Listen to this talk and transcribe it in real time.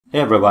Hey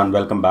everyone,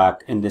 welcome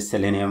back. In this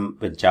Selenium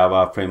with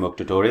Java framework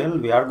tutorial,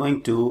 we are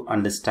going to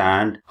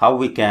understand how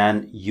we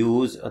can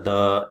use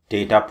the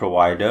data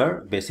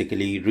provider,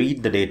 basically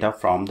read the data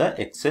from the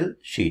Excel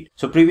sheet.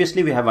 So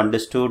previously we have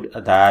understood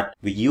that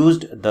we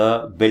used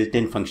the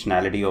built-in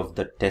functionality of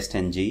the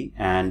test-ng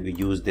and we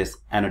used this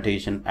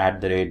annotation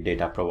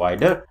 @data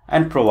provider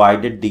and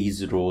provided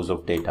these rows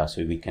of data.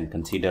 So we can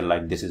consider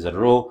like this is a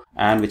row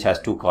and which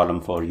has two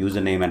columns for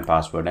username and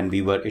password, and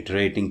we were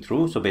iterating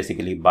through. So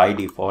basically by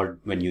default,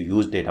 when you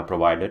use data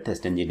provider,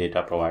 test-ng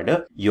data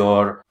provider,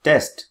 your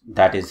test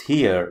that is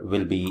here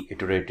will be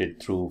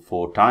iterated through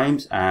 4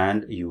 times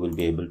and you will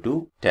be able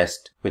to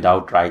test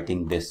without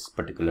writing this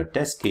particular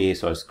test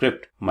case or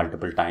script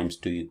multiple times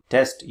to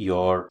test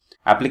your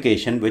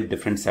application with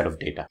different set of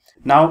data.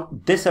 Now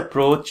this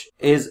approach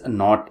is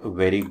not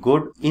very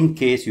good in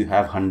case you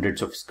have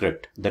hundreds of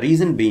script. The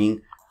reason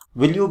being,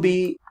 will you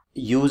be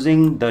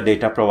using the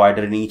data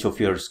provider in each of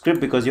your script?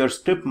 Because your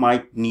script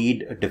might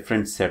need a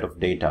different set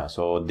of data.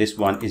 So this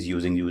one is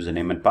using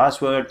username and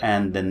password,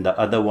 and then the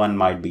other one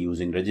might be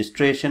using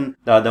registration.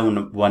 The other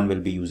one will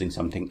be using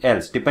something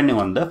else depending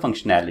on the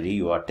functionality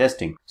you are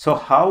testing. So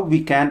how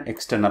we can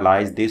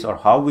externalize this, or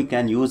how we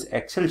can use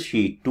Excel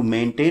sheet to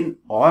maintain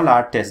all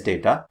our test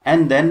data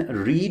and then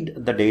read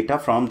the data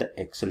from the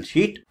Excel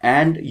sheet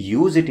and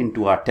use it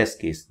into our test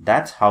case.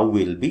 That's how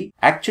we'll be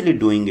actually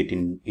doing it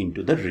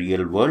into the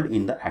real world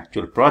in the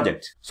actual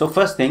projects. So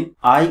first thing,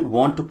 I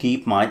want to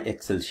keep my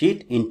Excel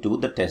sheet into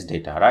the test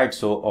data, right?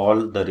 So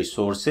all the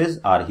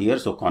resources are here.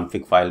 So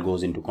config file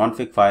goes into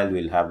config file.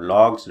 We'll have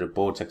logs,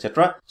 reports,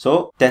 etc.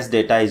 So test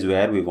data is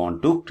where we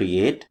want to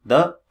create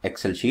the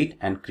Excel sheet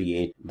and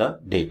create the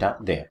data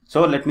there.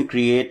 So let me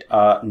create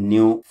a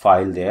new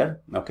file there.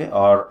 Okay.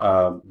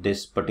 Or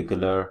this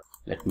particular,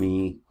 let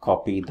me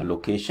copy the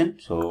location.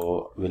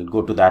 So we'll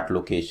go to that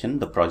location,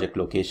 the project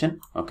location.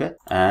 Okay.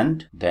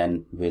 And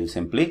then we'll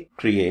simply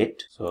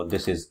create. So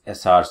this is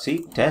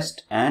src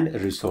test and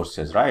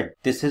resources, right?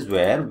 This is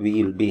where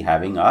we will be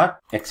having our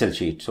Excel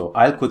sheet. So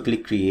I'll quickly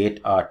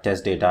create our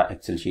test data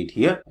Excel sheet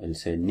here. We'll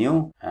say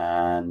new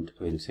and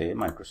we'll say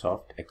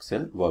Microsoft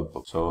Excel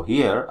workbook. So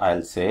here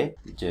I'll say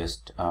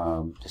just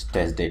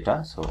test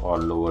data. So all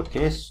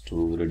lowercase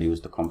to reduce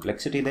the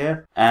complexity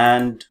there,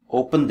 and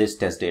open this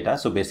test data.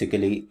 So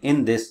basically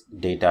in this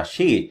data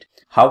sheet,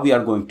 how we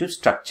are going to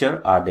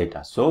structure our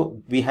data.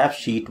 So we have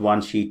sheet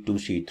 1, sheet 2,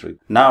 sheet 3.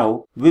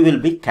 Now we will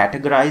be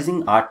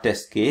categorizing our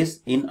test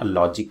case in a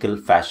logical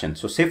fashion.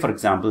 So say for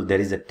example, there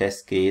is a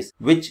test case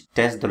which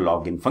tests the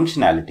login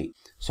functionality.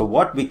 So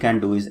what we can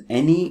do is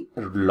any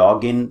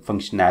login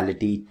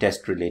functionality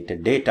test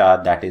related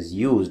data that is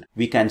used,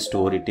 we can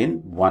store it in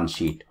one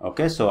sheet.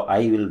 Okay, so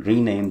I will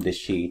rename this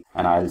sheet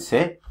and I'll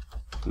say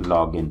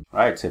login,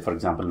 right? Say for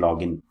example,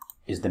 login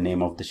is the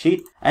name of the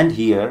sheet, and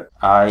here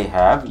I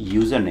have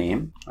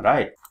username,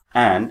 right,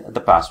 and the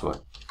password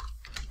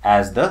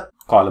as the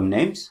column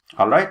names.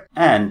 All right,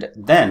 and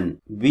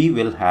then we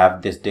will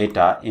have this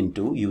data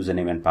into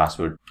username and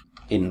password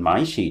in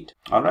my sheet.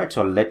 All right,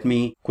 so let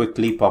me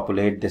quickly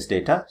populate this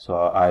data. So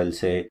I'll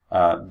say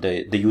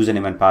the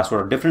username and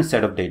password, a different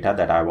set of data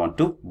that I want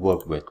to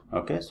work with.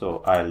 Okay,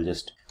 so I'll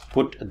just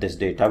put this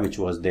data which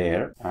was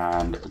there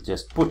and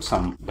just put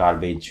some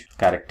garbage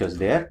characters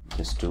there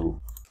just to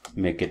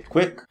make it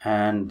quick,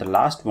 and the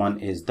last one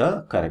is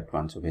the correct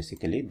one. So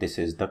basically this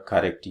is the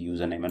correct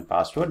username and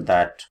password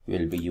that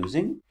we'll be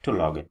using to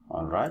log in.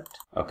 All right,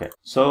 okay,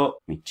 so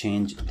we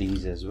change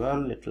these as well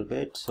a little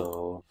bit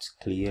so it's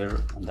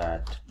clear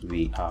that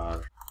we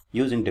are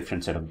using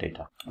different set of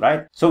data,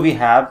 right? So we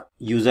have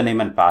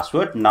username and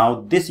password.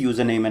 Now this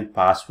username and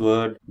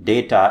password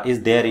data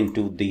is there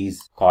into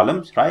these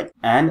columns, right,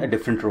 and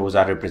different rows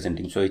are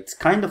representing. So it's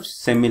kind of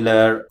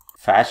similar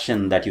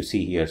fashion that you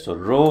see here. So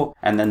row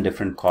and then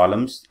different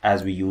columns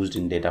as we used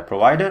in data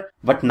provider.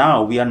 But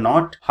now we are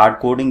not hard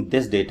coding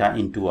this data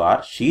into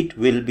our sheet.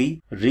 We'll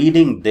be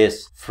reading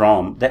this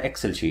from the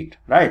Excel sheet,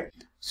 right?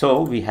 So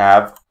we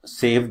have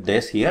saved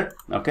this here.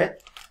 Okay.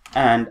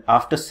 And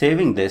after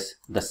saving this,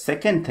 the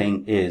second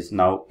thing is,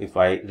 now if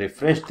I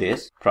refresh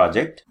this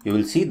project, you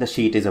will see the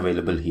sheet is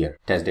available here,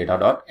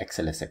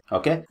 testdata.xlsx.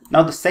 Okay.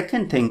 Now the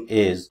second thing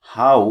is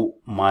how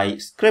my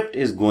script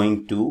is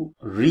going to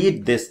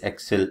read this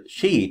Excel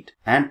sheet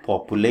and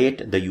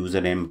populate the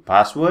username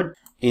password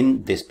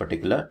in this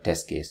particular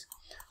test case.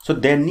 So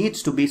there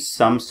needs to be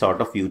some sort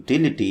of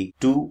utility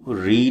to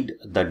read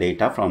the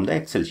data from the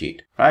Excel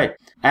sheet, right?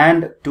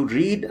 And to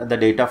read the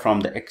data from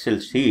the Excel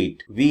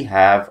sheet, we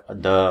have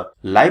the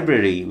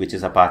library, which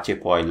is Apache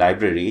Poi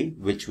library,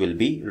 which will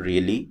be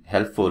really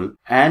helpful,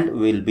 and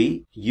we'll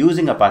be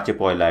using Apache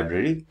Poi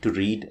library to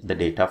read the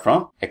data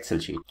from Excel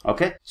sheet.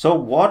 Okay. So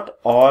what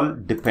all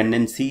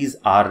dependencies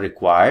are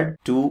required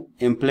to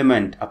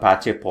implement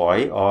Apache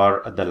Poi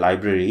or the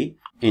library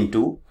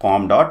into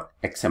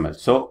pom.xml.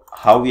 So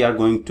how we are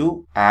going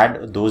to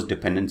add those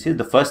dependencies?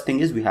 The first thing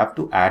is we have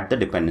to add the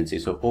dependency.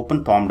 So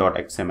open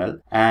pom.xml,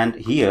 and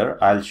here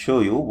I'll show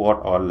you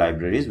what all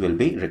libraries will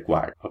be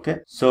required. Okay,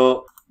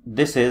 so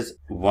this is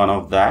one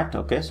of that.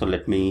 Okay, so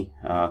let me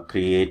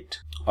create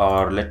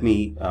or let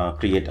me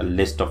create a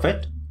list of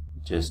it.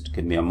 Just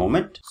give me a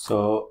moment.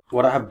 So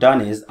what I have done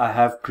is I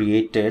have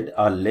created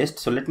a list.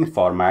 So let me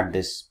format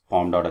this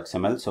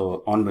pom.xml.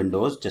 So on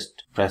Windows,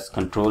 just press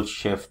Ctrl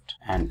Shift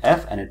and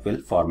F and it will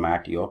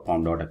format your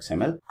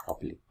pom.xml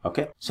properly.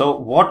 Okay. So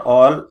what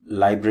all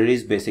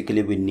libraries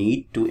basically we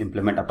need to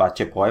implement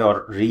Apache Poi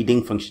or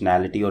reading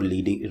functionality or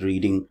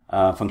reading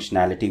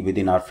functionality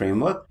within our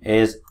framework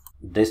is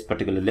this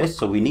particular list.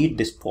 So we need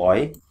this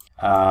Poi,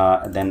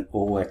 then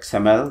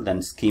OXML, then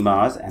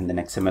schemas, and then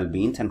XML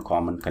beans and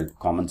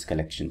commons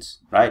collections,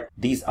 right?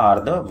 These are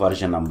the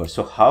version numbers.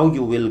 So how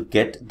you will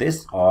get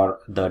this or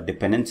the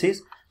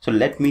dependencies. So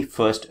let me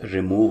first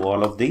remove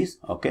all of these.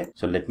 Okay.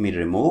 So let me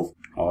remove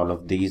all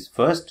of these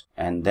first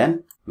and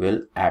then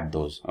we'll add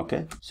those.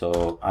 Okay.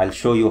 So I'll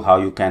show you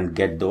how you can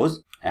get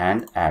those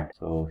and add.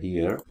 So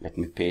here, let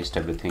me paste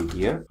everything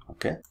here.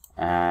 Okay.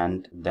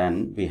 And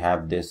then we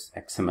have this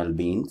XML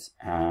beans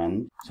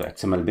and so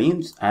XML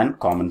beans and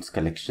commons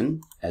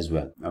collection as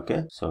well.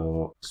 Okay,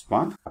 so this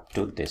one up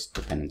to this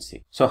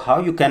dependency. So how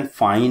you can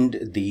find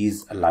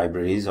these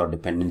libraries or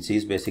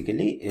dependencies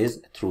basically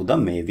is through the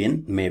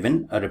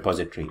Maven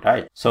repository,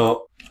 right?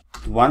 So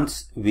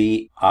once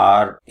we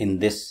are in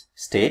this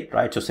state,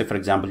 right? So say for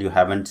example, you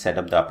haven't set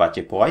up the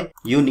Apache Poi,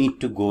 you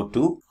need to go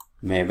to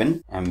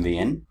Maven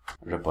MVN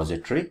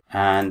repository,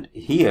 and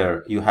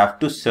here you have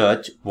to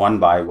search one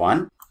by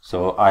one.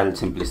 So I'll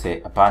simply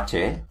say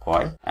Apache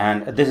Poi,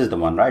 and this is the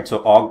one, right?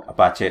 So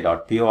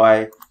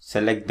apache.poi,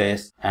 select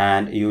this,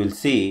 and you will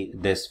see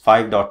this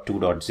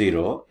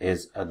 5.2.0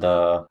 is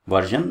the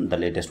version, the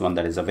latest one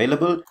that is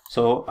available.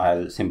 So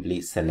I'll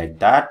simply select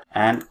that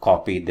and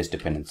copy this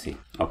dependency.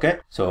 Okay,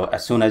 so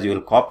as soon as you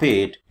will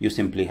copy it, you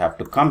simply have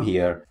to come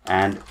here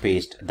and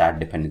paste that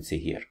dependency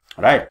here.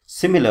 Right.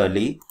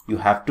 Similarly, you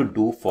have to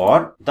do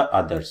for the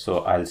others. So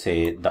I'll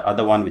say the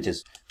other one, which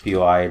is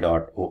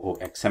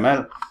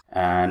poi.ooxml,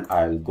 and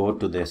I'll go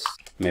to this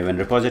Maven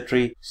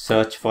repository,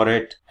 search for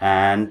it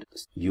and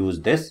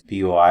use this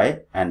poi,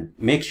 and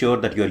make sure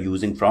that you're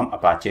using from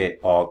Apache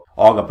org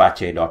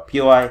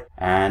apache.poi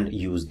and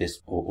use this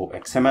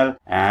ooxml,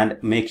 and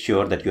make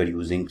sure that you're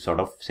using sort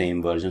of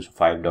same versions,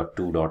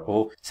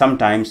 5.2.0.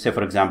 Sometimes, say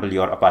for example,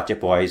 your Apache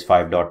Poi is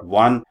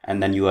 5.1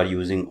 and then you are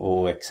using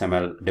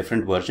ooxml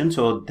different version,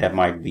 so there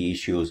might be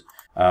issues.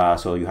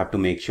 So you have to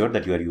make sure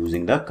that you are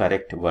using the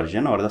correct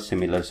version or the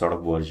similar sort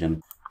of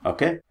version.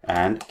 Okay,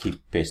 and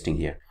keep pasting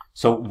here.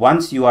 So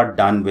once you are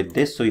done with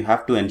this, so you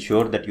have to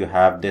ensure that you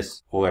have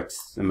this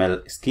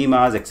OXML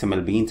schemas,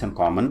 XML beans and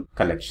common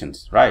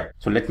collections, right?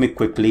 So let me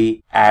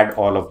quickly add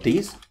all of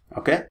these.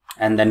 Okay,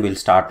 and then we'll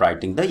start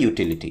writing the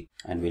utility,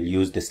 and we'll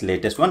use this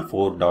latest one,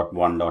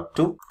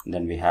 4.1.2.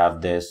 Then we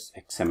have this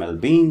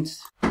XML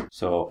beans.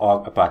 So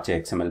org Apache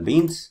XML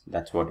beans,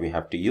 that's what we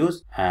have to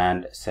use,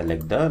 and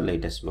select the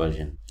latest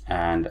version.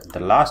 And the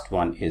last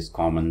one is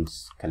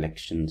commons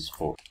collections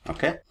 4.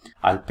 Okay,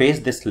 I'll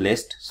paste this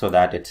list so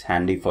that it's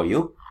handy for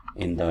you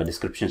in the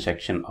description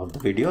section of the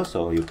video,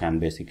 so you can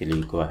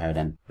basically go ahead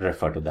and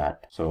refer to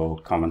that. So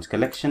commons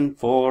collection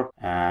 4,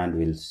 and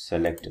we'll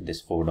select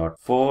this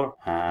 4.4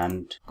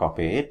 and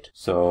copy it.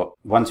 So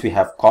once we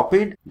have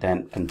copied,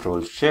 then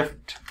Control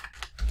Shift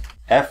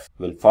F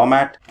will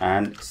format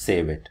and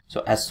save it.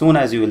 So as soon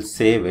as you will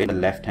save it, the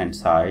left hand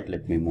side,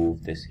 let me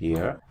move this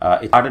here,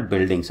 it started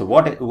building. So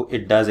what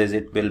it does is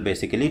it will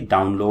basically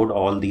download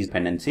all these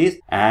dependencies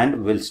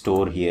and will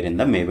store here in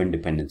the Maven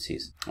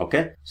dependencies.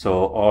 Okay,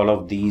 so all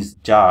of these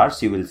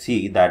jars, you will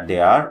see that they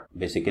are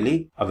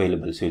basically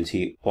available. So you'll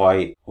see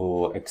Poi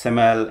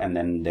XML, and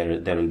then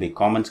there will be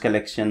commons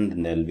collection,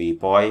 then there will be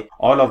Poi.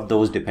 All of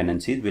those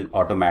dependencies will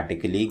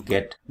automatically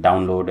get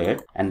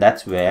downloaded, and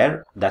that's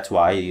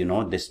why, you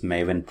know, this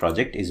Maven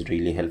project is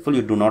really helpful.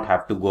 You do not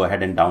have to go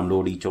ahead and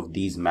download each of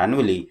these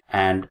manually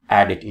and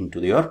add it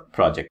into your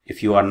project.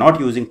 If you are not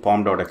using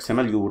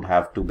pom.xml, you would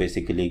have to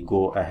basically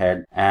go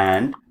ahead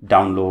and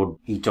download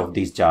each of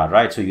these jar,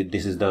 right? So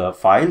this is the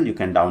file you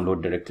can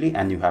download directly,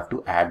 and you have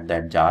to add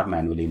that jar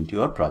manually into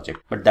your project,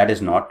 but that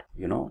is not,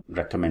 you know,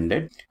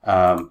 recommended.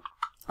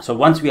 So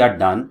once we are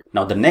done,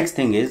 now the next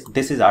thing is,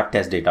 this is our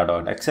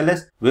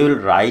testdata.xls. We will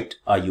write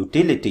a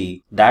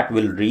utility that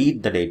will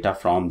read the data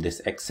from this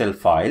Excel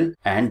file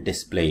and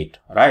display it,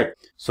 right?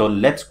 So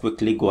let's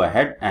quickly go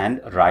ahead and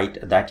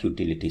write that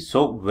utility.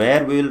 So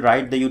where we will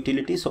write the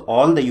utility? So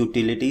all the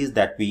utilities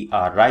that we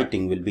are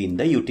writing will be in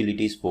the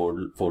utilities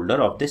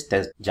folder of this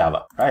test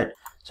Java, right?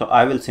 So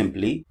I will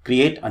simply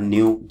create a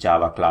new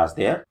Java class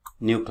there,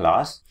 new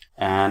class,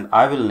 and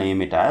I will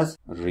name it as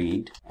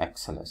read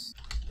XLS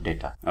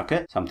data.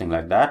 Okay, something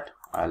like that.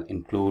 I'll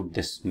include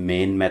this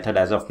main method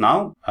as of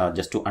now,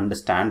 just to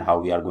understand how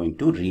we are going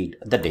to read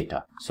the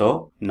data.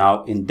 So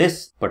now in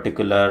this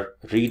particular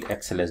read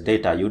XLS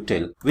data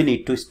util, we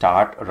need to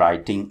start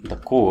writing the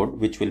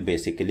code which will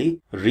basically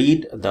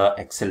read the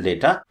Excel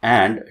data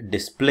and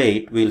display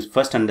it. We'll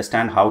first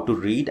understand how to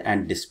read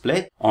and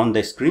display on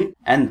the screen,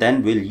 and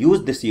then we'll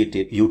use this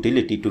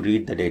utility to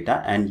read the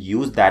data and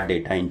use that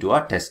data into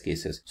our test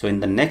cases. So in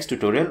the next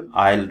tutorial,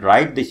 I'll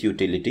write this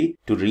utility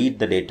to read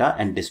the data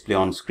and display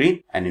on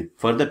screen, and in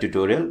further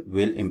tutorial,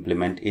 we'll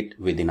implement it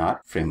within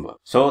our framework.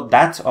 So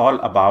that's all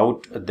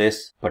about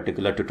this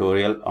particular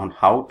tutorial on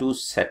how to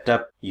set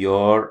up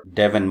your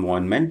dev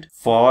environment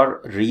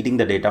for reading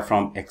the data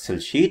from Excel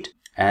sheet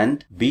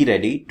and be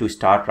ready to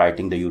start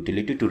writing the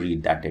utility to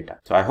read that data.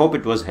 So I hope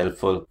it was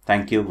helpful.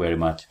 Thank you very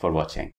much for watching.